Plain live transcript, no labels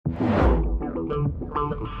Hey,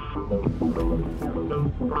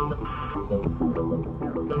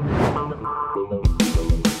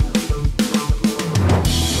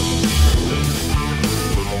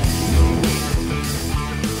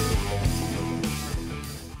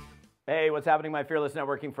 what's happening, my fearless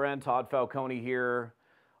networking friend? Todd Falcone here.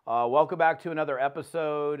 Welcome back to another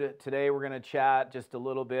episode. Today we're going to chat just a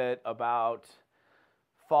little bit about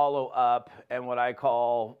follow-up and what I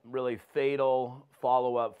call really fatal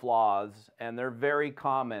follow-up flaws. And they're very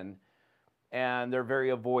common and they're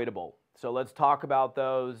very avoidable. So let's talk about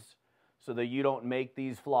those so that you don't make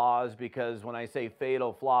these flaws, because when I say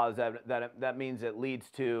fatal flaws, that means it leads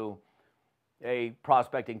to a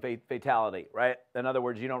prospecting fatality, right? In other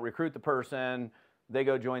words, you don't recruit the person, they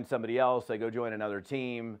go join somebody else, they go join another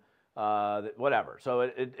team, whatever. So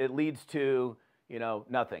it leads to,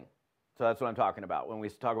 nothing. So that's what I'm talking about when we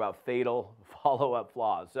talk about fatal follow-up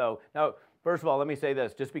flaws. So now, first of all, let me say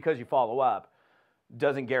this. Just because you follow up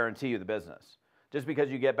doesn't guarantee you the business. Just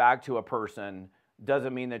because you get back to a person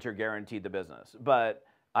doesn't mean that you're guaranteed the business. But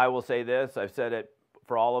I will say this, I've said it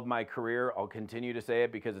for all of my career, I'll continue to say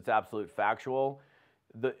it because it's absolute factual.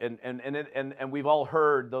 And we've all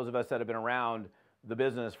heard, those of us that have been around the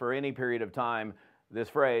business for any period of time, this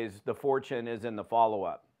phrase, the fortune is in the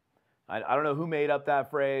follow-up. I don't know who made up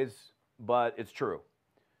that phrase, but it's true.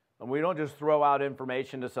 And we don't just throw out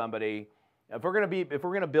information to somebody. If we're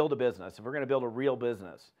going to build a business, if we're going to build a real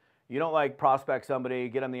business, you don't like prospect somebody,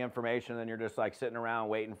 get them the information, and then you're just like sitting around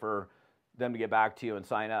waiting for them to get back to you and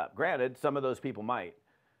sign up. Granted, some of those people might.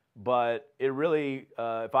 But it really,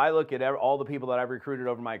 if I look at all the people that I've recruited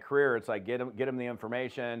over my career, it's like get them the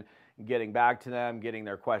information, getting back to them, getting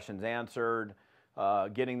their questions answered,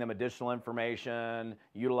 getting them additional information,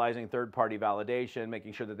 utilizing third-party validation,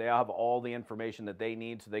 making sure that they have all the information that they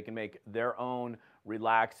need so they can make their own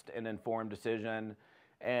relaxed and informed decision.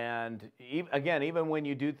 And even when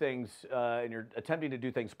you do things and you're attempting to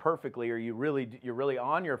do things perfectly, or you're really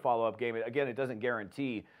on your follow-up game, again, it doesn't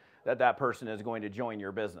guarantee that person is going to join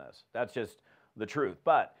your business. That's just the truth.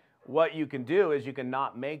 But what you can do is you can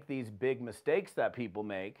not make these big mistakes that people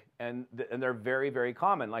make, and they're very, very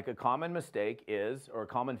common. Like a common mistake is, or a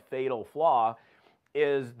common fatal flaw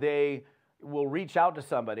is, they will reach out to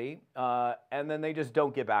somebody and then they just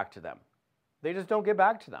don't get back to them. They just don't get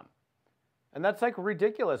back to them. And that's like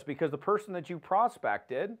ridiculous, because the person that you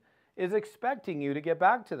prospected is expecting you to get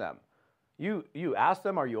back to them. You ask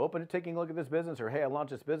them, are you open to taking a look at this business? Or, hey, I launched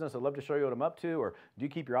this business, I'd love to show you what I'm up to. Or do you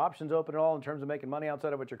keep your options open at all in terms of making money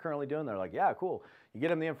outside of what you're currently doing? They're like, yeah, cool. You get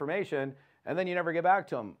them the information, and then you never get back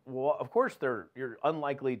to them. Well, of course, you're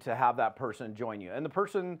unlikely to have that person join you. And the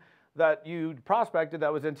person that you prospected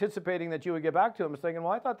that was anticipating that you would get back to them is thinking,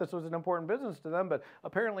 well, I thought this was an important business to them, but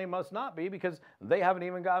apparently it must not be, because they haven't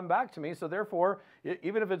even gotten back to me. So therefore,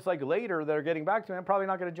 even if it's like later they're getting back to me, I'm probably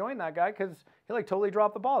not going to join that guy, because he like totally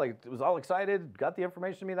dropped the ball. He was all excited, got the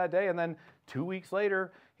information to me that day, and then 2 weeks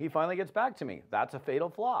later, he finally gets back to me. That's a fatal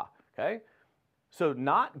flaw, okay? So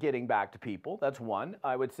not getting back to people, that's one.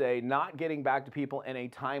 I would say not getting back to people in a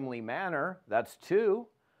timely manner, that's two.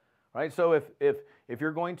 Right? So if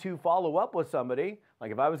you're going to follow up with somebody, like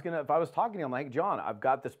if I was talking to you, I'm like, John, I've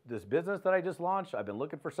got this business that I just launched. I've been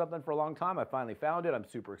looking for something for a long time. I finally found it. I'm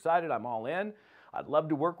super excited. I'm all in. I'd love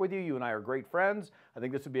to work with you. You and I are great friends. I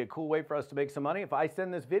think this would be a cool way for us to make some money. If I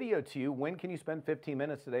send this video to you, when can you spend 15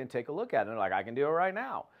 minutes today and take a look at it? And they're like, I can do it right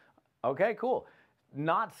now. Okay, cool.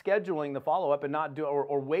 Not scheduling the follow-up and not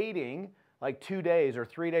or waiting like 2 days or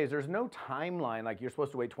 3 days. There's no timeline. Like you're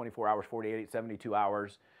supposed to wait 24 hours, 48, 72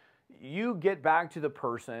 hours. You get back to the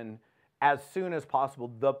person as soon as possible.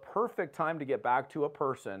 The perfect time to get back to a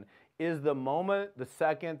person is the moment, the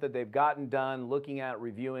second that they've gotten done looking at,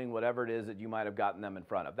 reviewing whatever it is that you might have gotten them in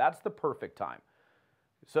front of. That's the perfect time.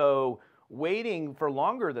 So waiting for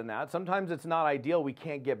longer than that, sometimes it's not ideal. We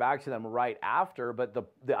can't get back to them right after, but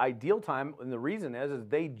the ideal time, and the reason is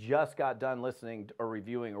they just got done listening or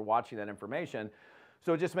reviewing or watching that information.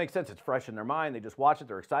 So it just makes sense. It's fresh in their mind. They just watch it.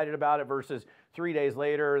 They're excited about it, versus 3 days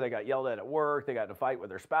later, they got yelled at work. They got in a fight with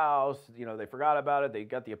their spouse. They forgot about it. They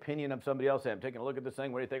got the opinion of somebody else. Hey, I'm taking a look at this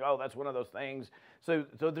thing. What do you think? Oh, that's one of those things. So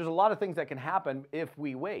there's a lot of things that can happen if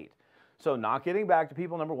we wait. So not getting back to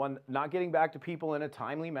people, number one, not getting back to people in a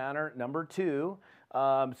timely manner. Number two,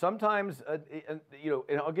 sometimes, and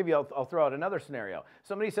I'll throw out another scenario.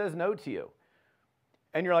 Somebody says no to you.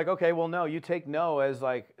 And you're like, okay, well, no, you take no as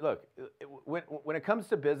like, look, when it comes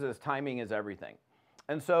to business, timing is everything.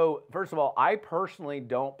 And so, first of all, I personally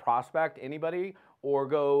don't prospect anybody or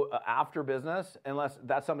go after business unless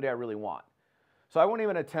that's somebody I really want. So I won't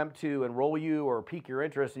even attempt to enroll you or pique your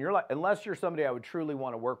interest, and unless you're somebody I would truly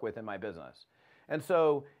want to work with in my business. And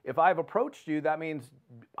so if I've approached you, that means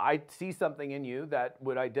I see something in you that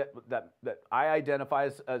I identify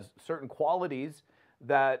as certain qualities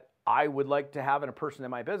that I would like to have in a person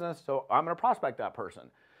in my business. So I'm going to prospect that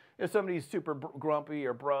person. If somebody's super grumpy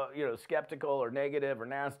or skeptical or negative or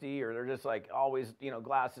nasty, or they're just like always,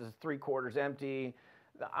 glasses 3/4 empty,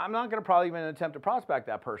 I'm not going to probably even attempt to prospect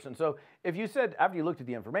that person. So if you said, after you looked at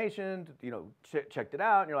the information, checked it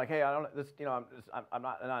out, and you're like, hey, I'm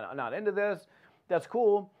not into this, that's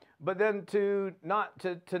cool. But then to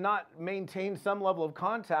not maintain some level of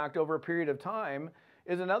contact over a period of time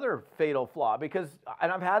is another fatal flaw, because,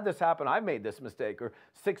 and I've had this happen, I've made this mistake, or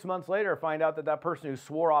 6 months later find out that person who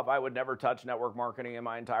swore off I would never touch network marketing in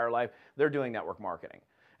my entire life, they're doing network marketing.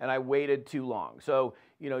 And I waited too long. So,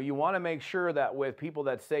 you want to make sure that with people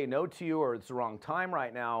that say no to you, or it's the wrong time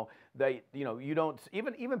right now, that, you don't,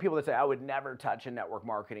 even people that say, I would never touch a network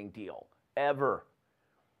marketing deal, ever.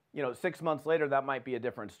 6 months later, that might be a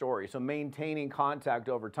different story. So maintaining contact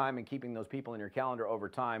over time and keeping those people in your calendar over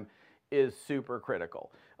time is super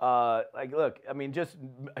critical.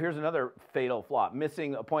 Here's another fatal flaw: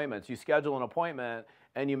 missing appointments. You schedule an appointment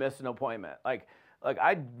and you miss an appointment. Like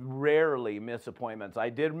I rarely miss appointments. I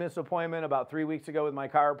did miss an appointment about 3 weeks ago with my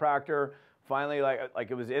chiropractor. Finally,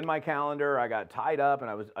 it was in my calendar. I got tied up,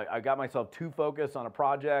 and I got myself too focused on a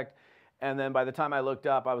project. And then by the time I looked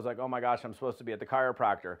up, I was like, oh my gosh, I'm supposed to be at the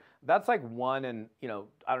chiropractor. That's like one in,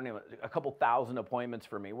 a couple thousand appointments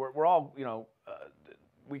for me. We're all,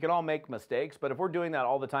 we can all make mistakes, but if we're doing that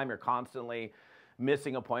all the time, you're constantly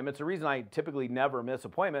missing appointments. The reason I typically never miss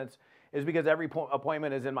appointments is because every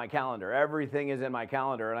appointment is in my calendar. Everything is in my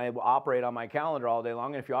calendar, and I operate on my calendar all day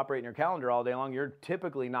long. And if you operate in your calendar all day long, you're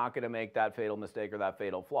typically not going to make that fatal mistake or that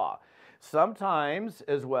fatal flaw. Sometimes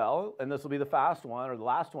as well, and this will be the fast one, or the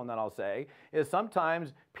last one that I'll say, is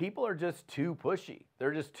sometimes people are just too pushy.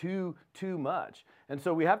 They're just too much. And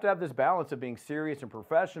so we have to have this balance of being serious and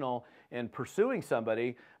professional in pursuing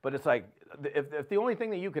somebody, but it's like, if the only thing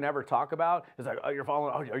that you can ever talk about is like, oh, you're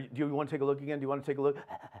following, do you want to take a look again? Do you want to take a look?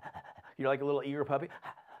 You're like a little eager puppy.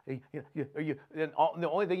 And the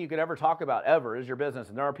only thing you could ever talk about ever is your business.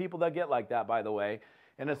 And there are people that get like that, by the way.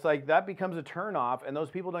 And it's like that becomes a turnoff, and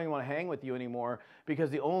those people don't even want to hang with you anymore,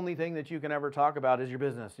 because the only thing that you can ever talk about is your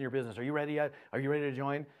business and your business. Are you ready yet? Are you ready to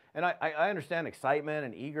join? And I understand excitement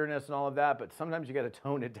and eagerness and all of that, but sometimes you got to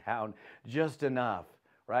tone it down just enough,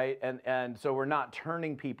 right? And so we're not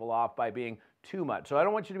turning people off by being too much. So I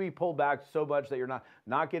don't want you to be pulled back so much that you're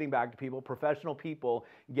not getting back to people. Professional people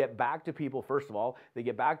get back to people, first of all. They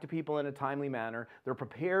get back to people in a timely manner. They're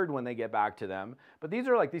prepared when they get back to them. But these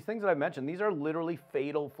are like these things that I've mentioned. These are literally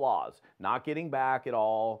fatal flaws. Not getting back at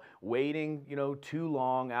all, waiting, too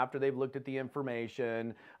long after they've looked at the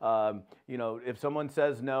information. If someone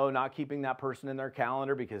says no, not keeping that person in their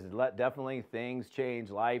calendar, because definitely things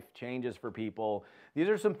change. Life changes for people. These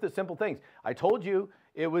are some simple things. I told you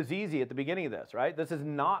it was easy at the beginning of this, right? This is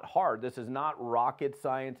not hard. This is not rocket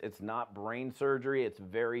science. It's not brain surgery. It's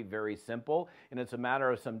very, very simple. And it's a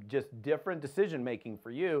matter of some just different decision making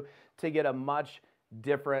for you to get a much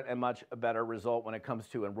different and much better result when it comes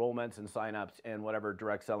to enrollments and signups in whatever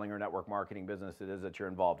direct selling or network marketing business it is that you're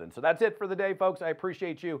involved in. So that's it for the day, folks. I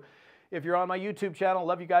appreciate you. If you're on my YouTube channel,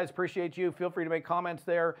 love you guys, appreciate you. Feel free to make comments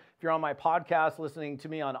there. If you're on my podcast, listening to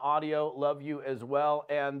me on audio, love you as well.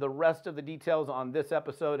 And the rest of the details on this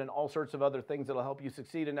episode and all sorts of other things that'll help you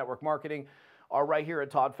succeed in network marketing are right here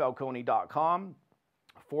at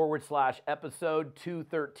toddfalcone.com/episode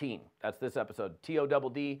 213. That's this episode,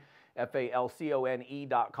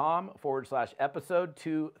 toddfalcone.com/episode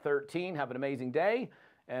 213. Have an amazing day,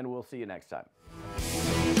 and we'll see you next time.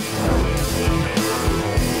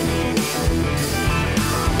 We'll be right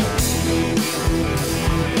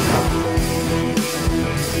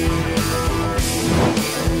back.